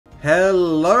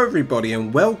Hello everybody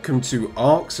and welcome to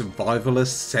ARK Survival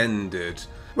Ascended.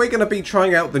 We're going to be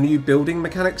trying out the new building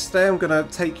mechanics today. I'm going to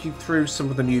take you through some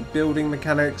of the new building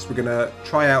mechanics. We're going to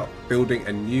try out building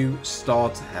a new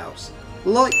starter house,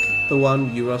 like the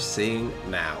one you are seeing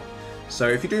now. So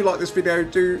if you do like this video,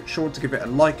 do sure to give it a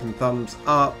like and thumbs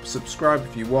up, subscribe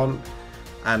if you want,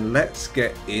 and let's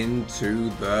get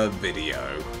into the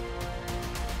video.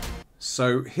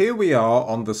 So here we are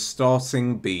on the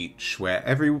starting beach where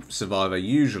every survivor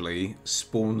usually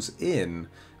spawns in.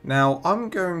 Now I'm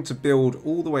going to build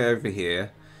all the way over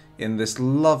here in this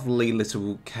lovely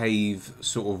little cave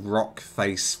sort of rock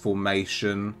face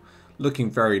formation, looking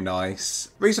very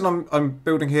nice. The reason I'm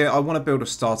building here, I want to build a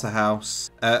starter house,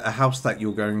 a house that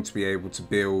you're going to be able to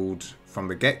build from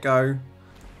the get-go.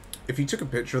 If you took a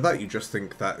picture of that, you just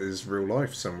think that is real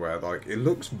life somewhere. Like, it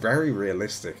looks very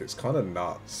realistic. It's kind of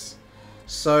nuts.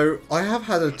 So, I have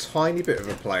had a tiny bit of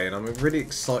a play and I'm really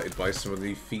excited by some of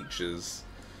the features.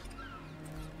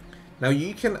 Now,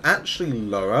 you can actually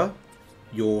lower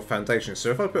your foundation. So,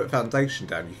 if I put a foundation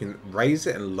down, you can raise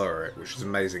it and lower it, which is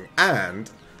amazing.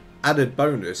 And, added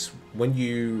bonus, when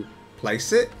you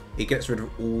place it, it gets rid of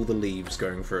all the leaves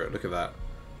going through it. Look at that.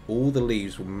 All the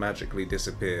leaves will magically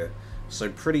disappear. So,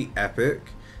 pretty epic.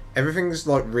 Everything's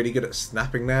like really good at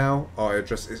snapping now.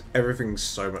 Everything's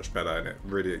so much better and it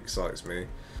really excites me.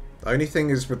 The only thing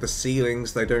is with the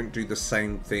ceilings, they don't do the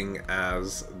same thing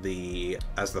as the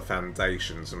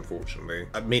foundations, unfortunately.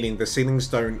 Meaning the ceilings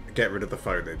don't get rid of the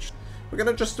foliage. We're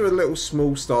gonna just do a little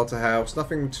small starter house,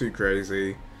 nothing too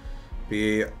crazy.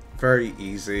 Be very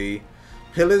easy.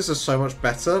 Pillars are so much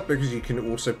better because you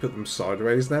can also put them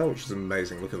sideways now, which is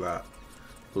amazing. Look at that.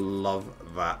 Love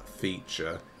that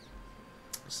feature.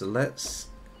 So let's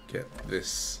get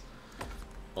this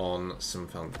on some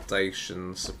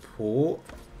foundation support.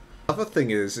 Other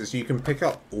thing is you can pick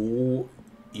up all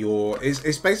your...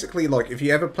 It's basically like if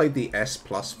you ever played the S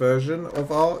Plus version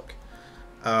of ARK,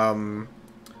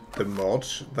 the mod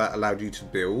that allowed you to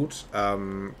build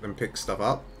and pick stuff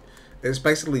up. It's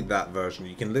basically that version.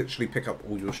 You can literally pick up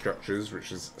all your structures,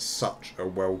 which is such a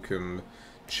welcome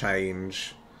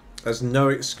change. There's no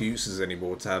excuses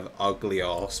anymore to have ugly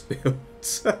ass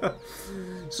builds.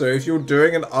 So if you're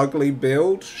doing an ugly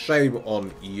build, shame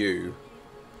on you.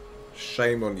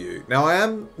 Shame on you. Now I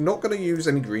am not going to use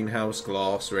any greenhouse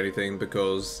glass or anything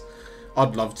because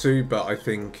I'd love to, but I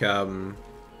think,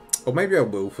 or maybe I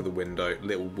will for the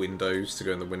little windows to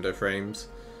go in the window frames.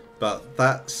 But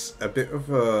that's a bit of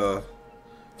a,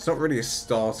 it's not really a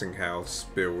starting house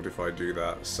build if I do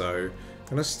that. So I'm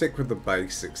going to stick with the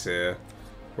basics here.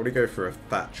 Probably go for a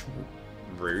thatch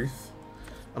roof.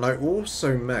 And I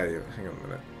also may... Hang on a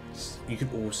minute. You can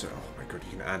also... Oh my god,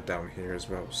 you can add down here as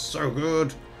well. So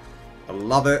good! I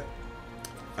love it.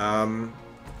 Right,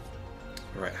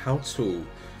 how tall?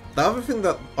 The other thing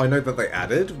that I know that they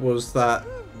added was that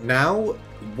now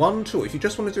one tool... If you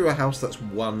just want to do a house that's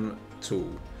one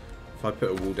tool, if I put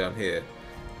a wall down here,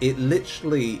 it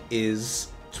literally is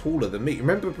taller than me.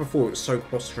 Remember before it was so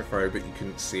claustrophobic you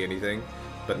couldn't see anything?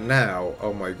 But now,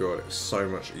 oh my god, it's so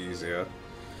much easier.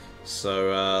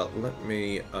 So let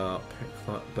me pick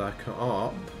that back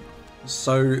up.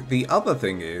 So the other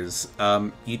thing is,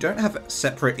 you don't have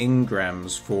separate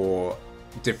engrams for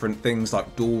different things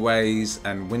like doorways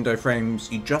and window frames.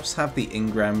 You just have the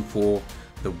engram for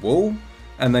the wall,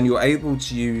 and then you're able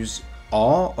to use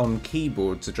R on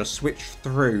keyboard to just switch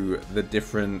through the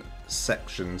different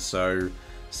sections. So,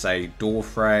 say door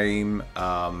frame,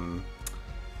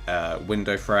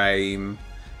 window frame,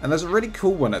 and there's a really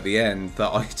cool one at the end that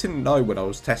I didn't know when I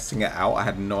was testing it out. I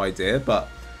had no idea, but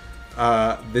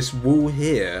this wall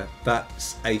here,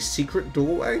 that's a secret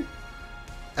doorway,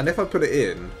 and if I put it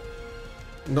in,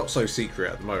 not so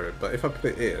secret at the moment, but if I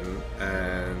put it in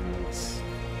and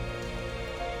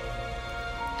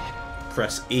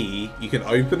press E, you can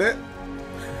open it.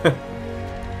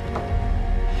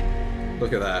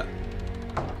 Look at that.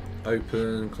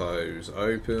 Open, close,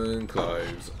 open,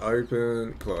 close,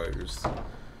 open, close.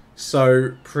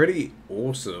 So, pretty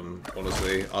awesome,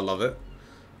 honestly. I love it.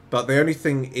 But the only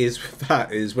thing is with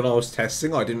that is when I was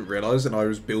testing, I didn't realise that I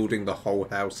was building the whole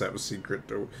house that was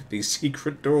these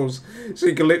secret doors. So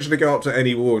you can literally go up to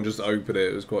any wall and just open it.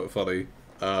 It was quite funny.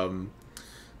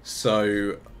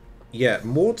 So, yeah,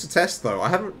 more to test though. I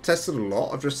haven't tested a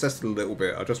lot. I've just tested a little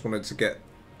bit. I just wanted to get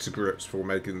to grips before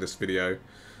making this video.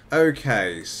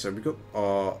 Okay, so we've got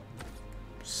our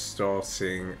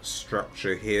starting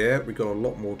structure here. We've got a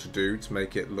lot more to do to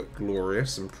make it look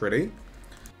glorious and pretty.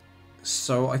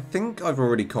 So I think I've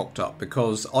already cocked up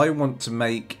because I want to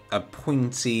make a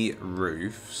pointy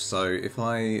roof. So if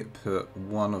I put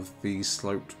one of these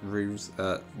sloped roofs,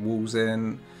 walls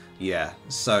in, yeah.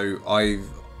 So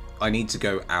I need to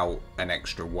go out an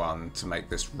extra one to make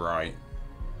this right.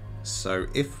 So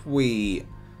if we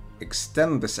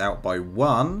extend this out by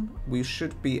 1, we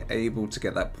should be able to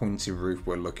get that pointy roof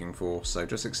we're looking for. So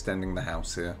just extending the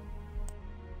house here.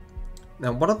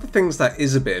 Now, one of the things that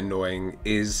is a bit annoying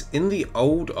is in the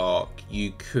old Ark,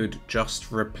 you could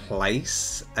just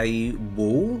replace a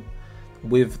wall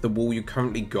with the wall you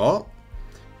currently got.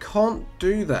 Can't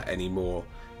do that anymore.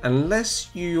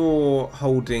 Unless you're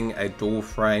holding a door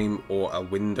frame or a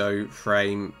window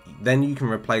frame, then you can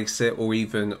replace it, or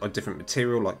even a different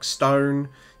material like stone,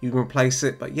 you can replace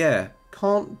it. But yeah,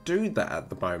 can't do that at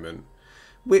the moment.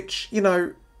 Which, you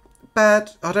know,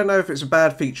 bad. I don't know if it's a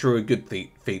bad feature or a good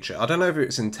feature. I don't know if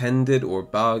it's intended or a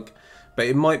bug, but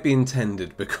it might be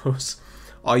intended because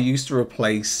I used to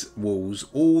replace walls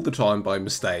all the time by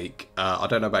mistake. I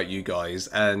don't know about you guys,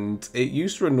 and it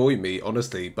used to annoy me,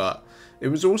 honestly, but it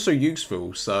was also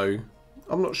useful, so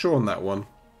I'm not sure on that one.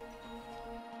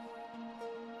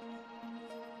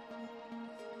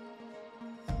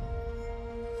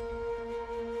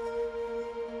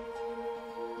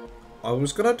 I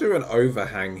was going to do an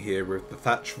overhang here with the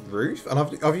thatch roof, and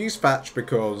I've used thatch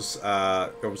because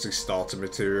obviously starter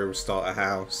material, starter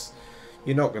house.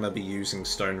 You're not going to be using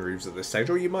stone roofs at this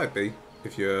stage, or you might be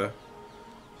if you're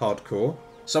hardcore.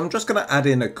 So I'm just going to add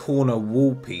in a corner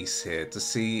wall piece here to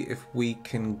see if we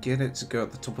can get it to go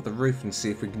at the top of the roof and see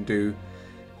if we can do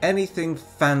anything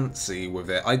fancy with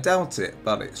it. I doubt it,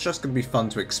 but it's just going to be fun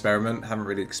to experiment. Haven't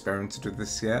really experimented with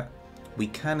this yet. We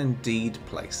can indeed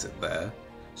place it there.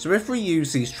 So if we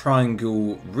use these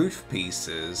triangle roof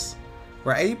pieces,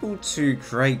 we're able to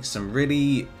create some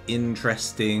really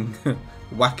interesting,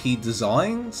 wacky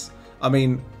designs. I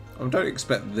mean, I don't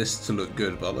expect this to look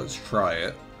good, but let's try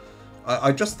it.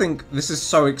 I just think this is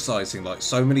so exciting. Like,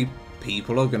 so many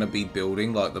people are going to be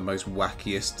building like the most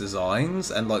wackiest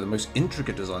designs and like the most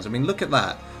intricate designs. I mean, look at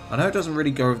that. I know it doesn't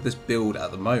really go with this build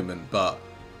at the moment, but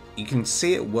you can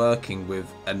see it working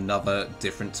with another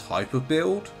different type of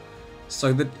build.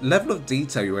 So the level of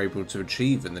detail you're able to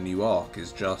achieve in the new Ark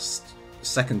is just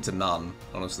second to none,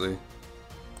 honestly.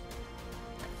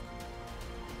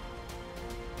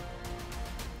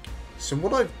 So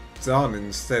what I've done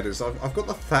instead is I've got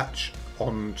the thatch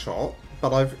on top,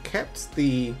 but I've kept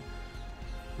the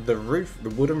roof, the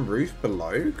wooden roof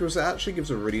below, because it actually gives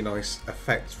a really nice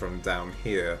effect from down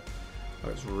here. Oh,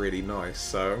 it's really nice,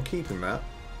 so I'm keeping that.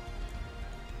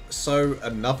 So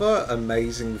another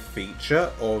amazing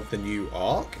feature of the new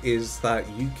Ark is that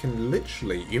you can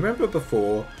literally, you remember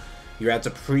before you had to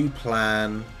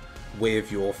pre-plan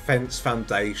with your fence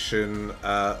foundation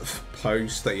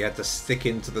post that you had to stick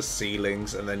into the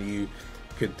ceilings, and then you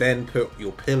could then put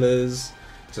your pillars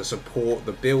to support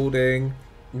the building.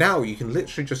 Now you can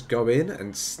literally just go in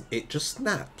and it just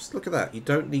snaps. Look at that. You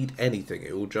don't need anything.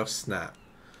 It will just snap.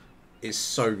 It's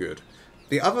so good.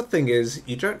 The other thing is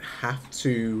you don't have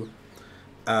to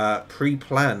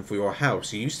pre-plan for your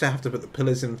house. You used to have to put the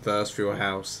pillars in first for your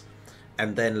house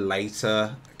and then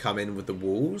later come in with the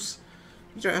walls.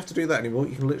 You don't have to do that anymore.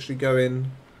 You can literally go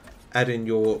in, add in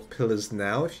your pillars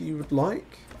now if you would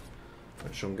like,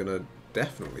 which I'm going to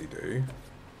definitely do.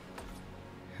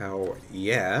 Hell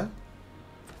yeah.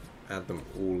 Add them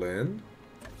all in.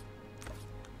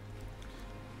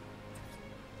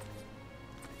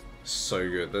 So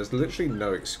good. There's literally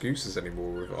no excuses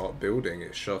anymore with Ark building.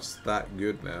 It's just that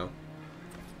good now.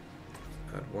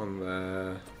 Add one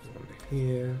there, one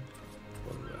here,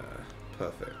 one there.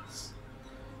 Perfect.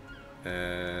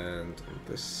 And on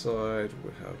this side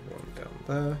we have one down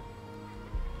there.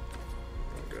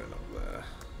 One going up there.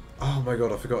 Oh my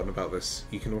god, I've forgotten about this.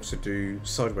 You can also do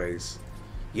sideways.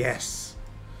 Yes!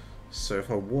 So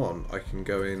if I want, I can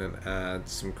go in and add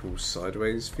some cool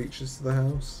sideways features to the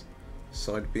house.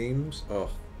 Side beams. Oh,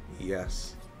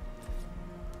 yes.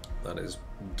 That is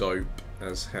dope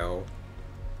as hell.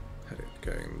 Had it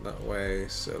going that way,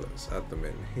 so let's add them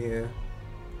in here.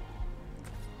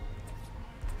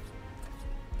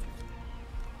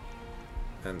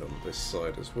 And on this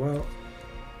side as well.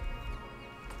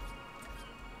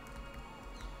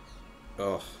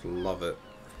 Oh, love it.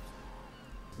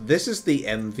 This is the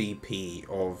MVP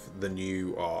of the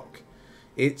new Ark.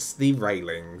 It's the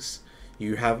railings.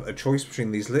 You have a choice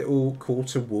between these little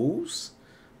quarter walls.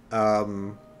 I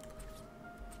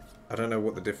don't know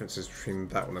what the difference is between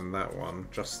that one and that one.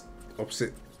 Just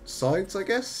opposite sides, I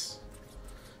guess.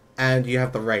 And you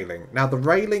have the railing. Now, the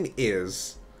railing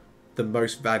is the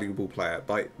most valuable player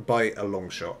by a long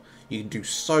shot. You can do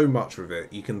so much with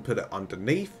it. You can put it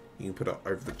underneath, you can put it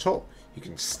over the top, you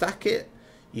can stack it,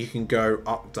 you can go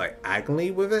up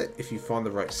diagonally with it if you find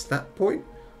the right snap point.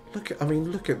 Look at, I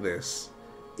mean, look at this.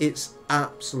 It's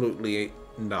absolutely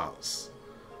nuts.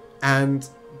 And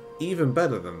even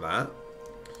better than that,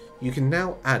 you can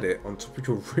now add it on top of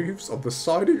your roofs, on the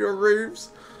side of your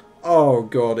roofs. Oh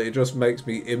god, it just makes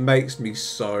me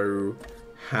so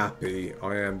happy.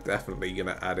 I am definitely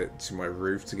gonna add it to my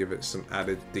roof to give it some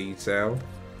added detail.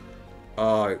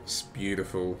 Oh, it's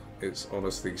beautiful. It's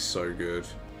honestly so good.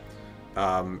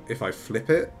 If I flip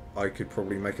it, I could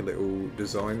probably make a little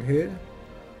design here.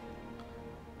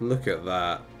 Look at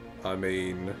that. I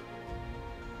mean,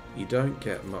 you don't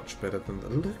get much better than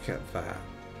that. Look at that.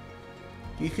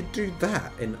 You could do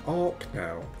that in ARK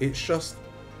now. It's just...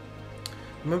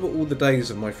 Remember all the days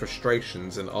of my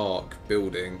frustrations in ARK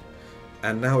building,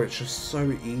 and now it's just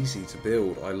so easy to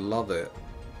build. I love it.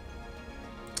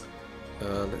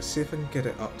 Let's see if I can get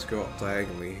it up to go up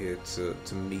diagonally here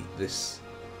to meet this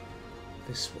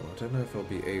one. I don't know if I'll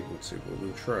be able to, but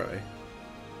we'll try.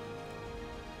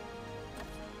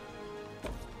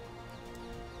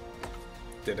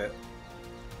 Did it.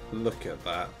 Look at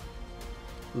that.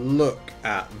 Look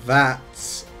at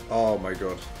that. Oh my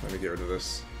god. Let me get rid of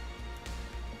this.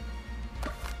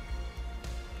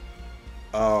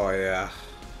 Oh yeah.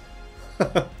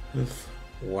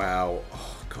 Wow.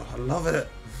 Oh god, I love it.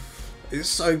 It's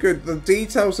so good. The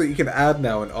details that you can add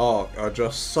now in ARK are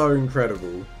just so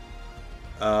incredible.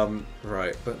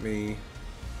 Right, let me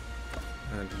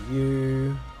add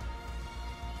you.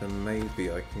 Then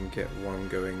maybe I can get one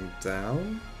going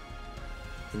down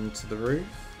into the roof.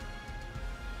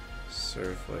 So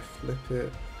if I flip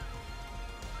it...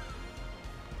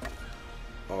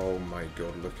 Oh my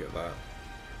god, look at that.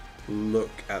 Look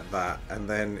at that. And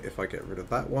then if I get rid of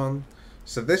that one...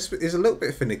 So this is a little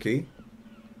bit finicky.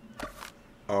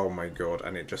 Oh my god,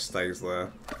 and it just stays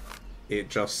there. It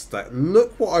just...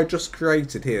 Look what I just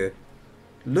created here.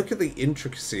 Look at the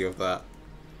intricacy of that.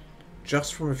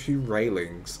 Just from a few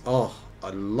railings. Oh,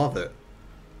 I love it.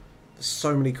 There's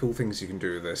so many cool things you can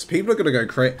do with this. People are going to go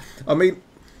crazy. I mean,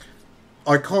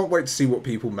 I can't wait to see what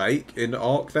people make in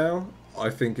ARK now. I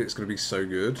think it's going to be so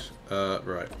good.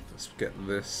 Right, let's get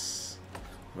this.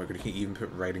 Am I going to even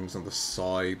put railings on the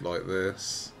side like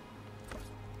this?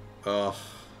 Oh,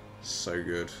 so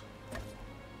good.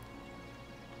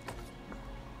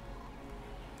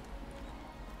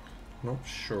 Not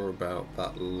sure about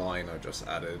that line I just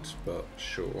added, but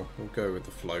sure, we'll go with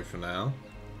the flow for now.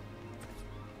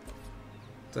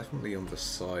 Definitely on the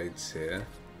sides here.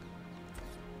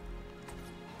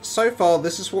 So far,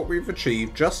 this is what we've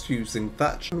achieved just using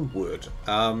thatch and wood.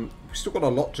 We've still got a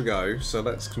lot to go, so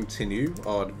let's continue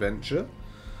our adventure.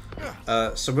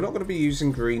 So we're not going to be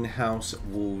using greenhouse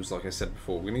walls like I said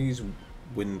before. We're going to use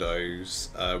windows,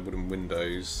 wooden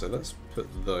windows, so let's put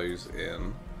those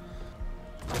in.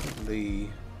 The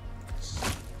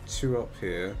two up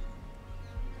here.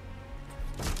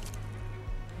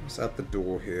 Let's add the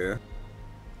door here.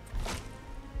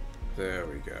 There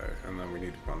we go. And then we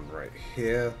need one right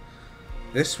here.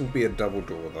 This will be a double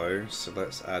door though, so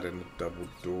let's add in the double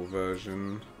door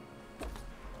version.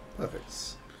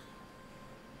 Perfect.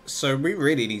 So we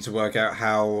really need to work out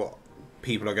how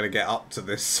people are going to get up to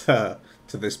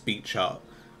this beach hut.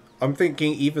 I'm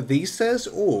thinking either these stairs,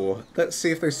 or let's see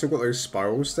if they still got those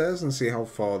spiral stairs and see how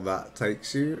far that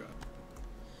takes you.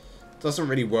 Doesn't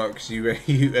really work because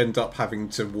you end up having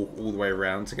to walk all the way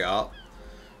around to get up.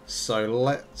 So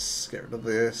let's get rid of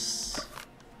this.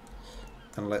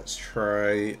 And let's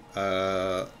try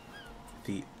the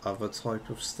other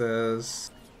type of stairs.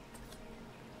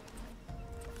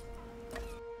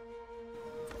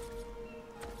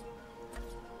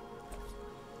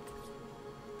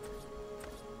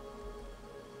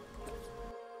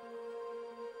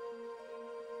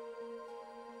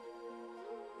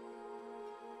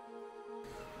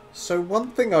 So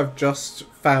one thing I've just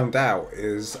found out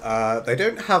is they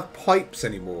don't have pipes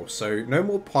anymore. So no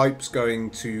more pipes going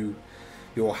to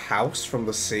your house from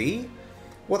the sea.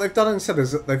 What they've done instead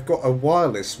is that they've got a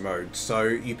wireless mode. So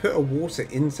you put a water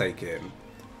intake in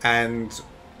and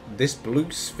this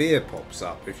blue sphere pops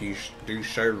up if you do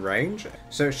show range.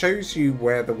 So it shows you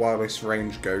where the wireless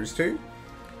range goes to.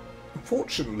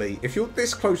 Unfortunately, if you're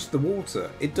this close to the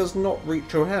water, it does not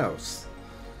reach your house.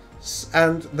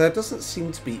 And there doesn't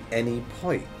seem to be any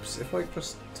pipes. If I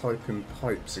just type in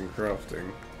pipes in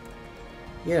crafting.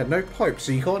 Yeah, no pipes,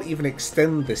 so you can't even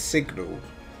extend this signal.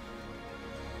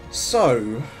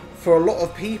 So, for a lot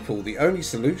of people, the only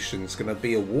solution is going to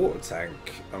be a water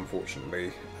tank,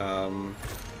 unfortunately.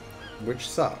 Which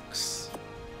sucks.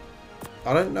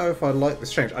 I don't know if I like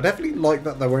this change. I definitely like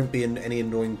that there won't be any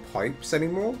annoying pipes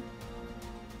anymore.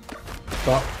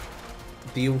 But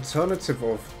the alternative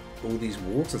of all these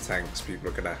water tanks people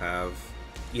are going to have,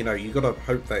 you know, you got to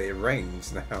hope that it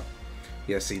rains now.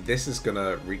 Yeah, see, this is going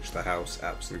to reach the house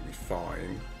absolutely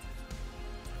fine.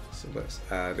 So let's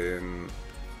add in...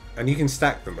 And you can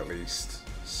stack them at least.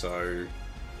 So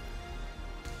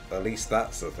at least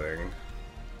that's the thing.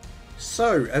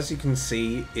 So, as you can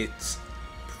see, it's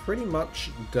pretty much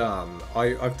done.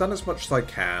 I've done as much as I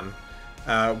can.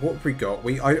 What have we got?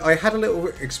 I had a little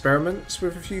experiments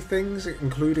with a few things,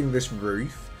 including this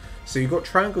roof. So you've got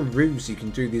triangle roofs you can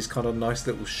do these kind of nice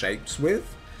little shapes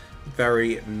with.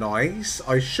 Very nice.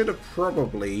 I should have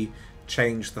probably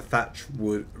changed the thatch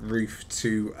wood roof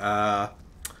to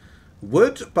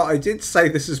wood, but I did say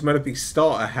this is meant to be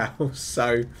starter house,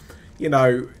 so, you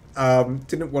know,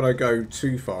 didn't want to go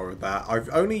too far with that. I've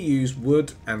only used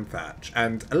wood and thatch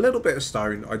and a little bit of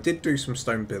stone. I did do some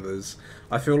stone pillars.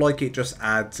 I feel like it just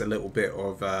adds a little bit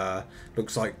of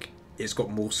looks like it's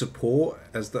got more support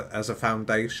as a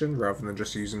foundation rather than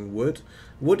just using wood.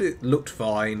 Wood, it looked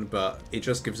fine, but it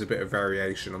just gives a bit of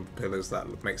variation on the pillars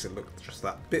that makes it look just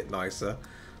that bit nicer.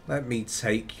 Let me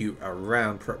take you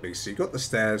around properly. So you've got the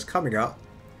stairs coming up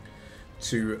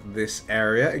to this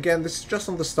area. Again, this is just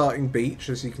on the starting beach,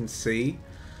 as you can see.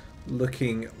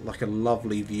 Looking like a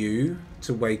lovely view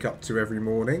to wake up to every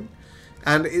morning.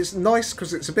 And it's nice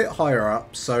because it's a bit higher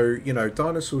up, so, you know,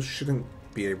 dinosaurs shouldn't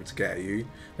be able to get at you.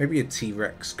 Maybe a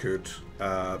T-Rex could,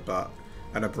 and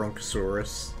a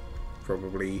Brontosaurus,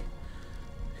 probably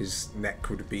his neck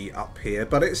would be up here.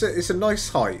 But it's a nice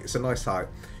height. It's a nice height.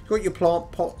 You've got your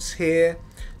plant pots here.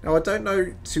 Now, I don't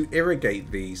know to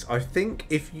irrigate these. I think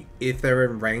if they're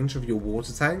in range of your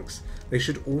water tanks, they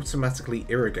should automatically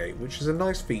irrigate, which is a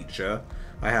nice feature,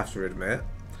 I have to admit.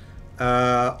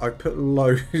 I put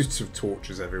loads of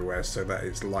torches everywhere so that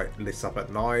it's lit up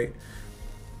at night.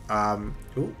 Oh,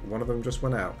 one of them just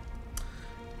went out.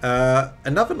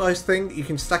 Another nice thing, you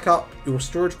can stack up your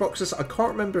storage boxes. I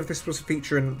can't remember if this was a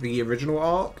feature in the original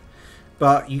ARK,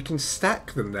 but you can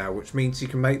stack them now, which means you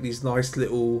can make these nice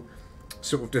little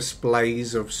sort of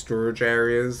displays of storage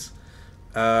areas.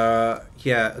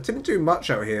 Yeah, I didn't do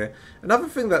much out here. Another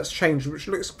thing that's changed, which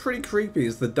looks pretty creepy,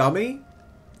 is the dummy.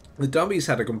 The dummy's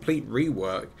had a complete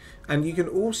rework, and you can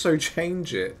also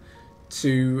change it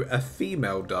to a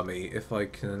female dummy if I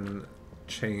can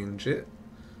change it.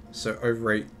 So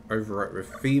overwrite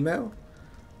with female,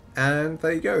 and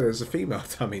there you go. There's a female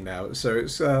dummy now. So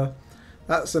it's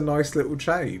that's a nice little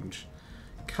change.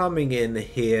 Coming in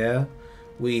here,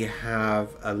 we have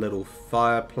a little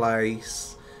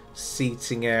fireplace,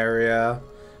 seating area,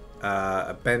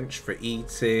 a bench for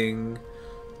eating.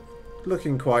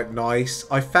 Looking quite nice.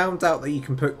 I found out that you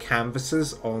can put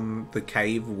canvases on the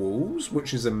cave walls,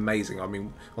 which is amazing. I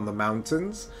mean, on the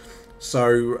mountains.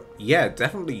 So, yeah,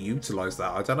 definitely utilize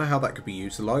that. I don't know how that could be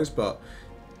utilized, but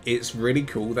it's really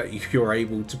cool that you're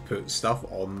able to put stuff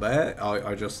on there.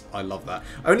 I love that.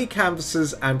 Only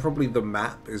canvases and probably the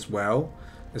map as well,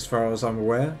 as far as I'm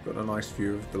aware. Got a nice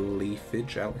view of the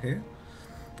leafage out here.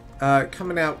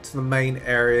 Coming out to the main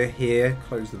area here,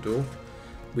 close the door.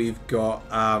 We've got,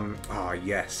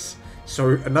 yes. So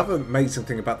another amazing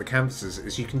thing about the canvases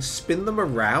is you can spin them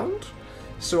around.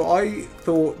 So I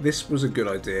thought this was a good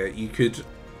idea. You could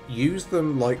use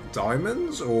them like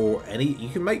diamonds or you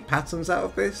can make patterns out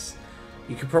of this.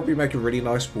 You could probably make a really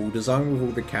nice wall design with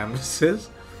all the canvases.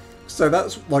 So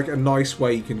that's like a nice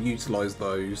way you can utilize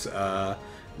those.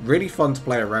 Really fun to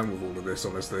play around with all of this,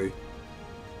 honestly.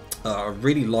 I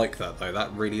really like that though.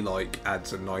 That really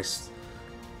adds a nice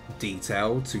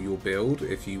detail to your build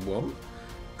if you want.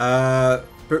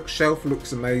 Bookshelf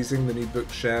looks amazing. The new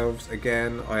bookshelves.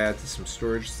 Again, I added some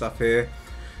storage stuff here.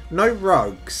 No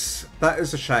rugs. That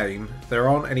is a shame. There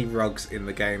aren't any rugs in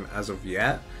the game as of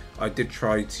yet. I did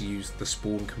try to use the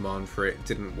spawn command for it.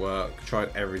 Didn't work.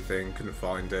 Tried everything. Couldn't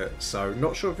find it. So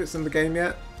not sure if it's in the game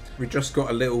yet. We just got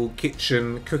a little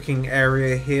kitchen cooking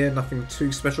area here. Nothing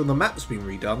too special. The map's been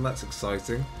redone. That's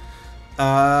exciting.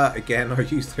 Again, I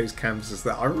used those canvases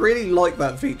there. I really like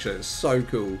that feature. It's so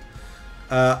cool.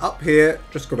 Up here,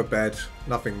 just got a bed.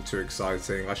 Nothing too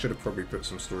exciting. I should have probably put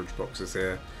some storage boxes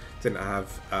here. Didn't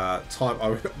have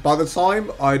time. By the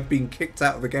time I'd been kicked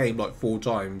out of the game like 4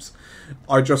 times,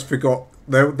 I just forgot.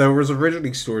 There was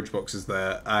originally storage boxes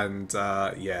there, and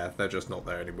yeah, they're just not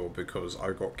there anymore because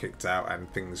I got kicked out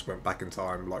and things went back in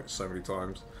time like so many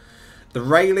times. The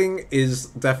railing is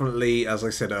definitely, as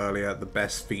I said earlier, the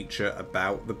best feature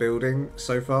about the building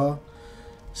so far.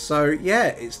 So yeah,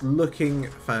 it's looking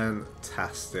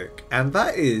fantastic. And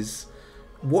that is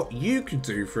what you could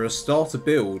do for a starter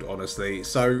build, honestly.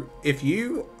 So if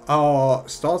you are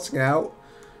starting out,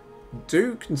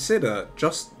 do consider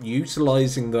just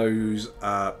utilizing those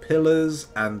pillars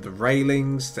and the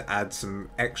railings to add some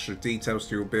extra details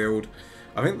to your build.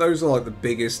 I think those are like the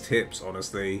biggest tips,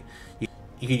 honestly.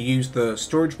 You could use the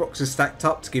storage boxes stacked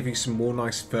up to give you some more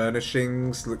nice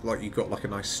furnishings. Look like you've got like a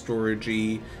nice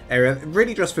storagey area.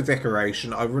 Really just for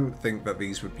decoration. I wouldn't think that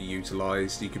these would be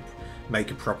utilized. You could make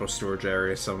a proper storage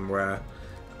area somewhere.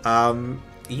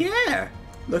 Yeah,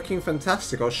 looking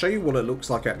fantastic. I'll show you what it looks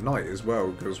like at night as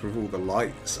well, because with all the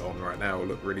lights on right now, it'll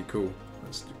look really cool.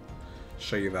 Let's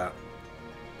show you that.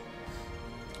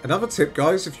 Another tip,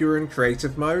 guys, if you're in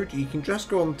creative mode, you can just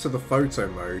go on to the photo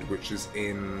mode, which is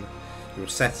in your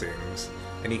settings,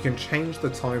 and you can change the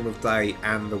time of day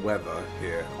and the weather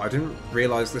here. I didn't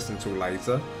realise this until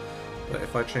later, but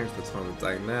if I change the time of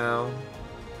day now,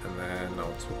 and then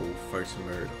I'll toggle photo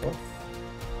mode off.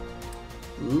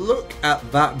 Look at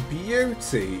that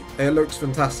beauty! It looks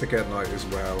fantastic at night as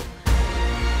well.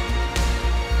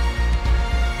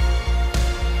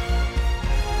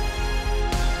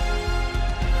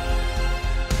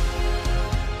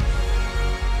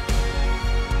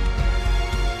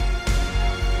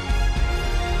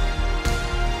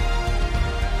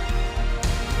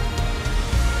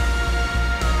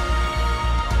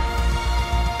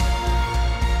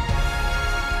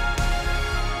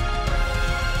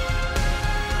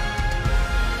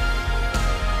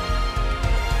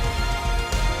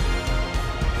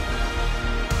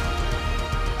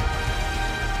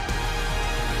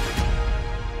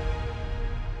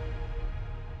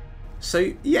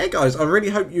 So yeah guys, I really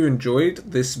hope you enjoyed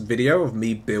this video of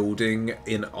me building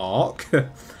in ARK.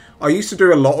 I used to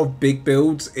do a lot of big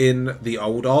builds in the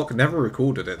old ARK, never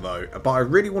recorded it though, but I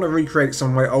really want to recreate some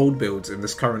of my old builds in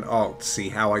this current ARK to see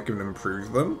how I can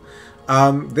improve them.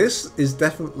 This is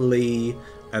definitely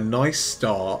a nice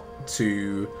start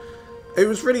to... It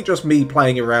was really just me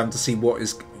playing around to see what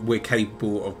we're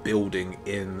capable of building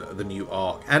in the new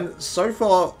ARK, and so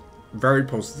far very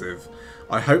positive.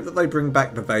 I hope that they bring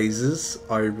back the vases.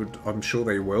 I'm sure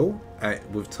they will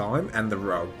with time, and the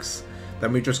rugs.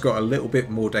 Then we just got a little bit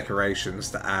more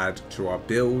decorations to add to our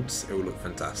builds. It will look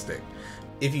fantastic.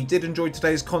 If you did enjoy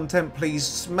today's content, please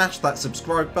smash that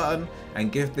subscribe button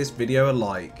and give this video a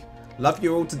like. Love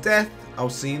you all to death. I'll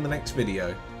see you in the next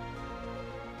video.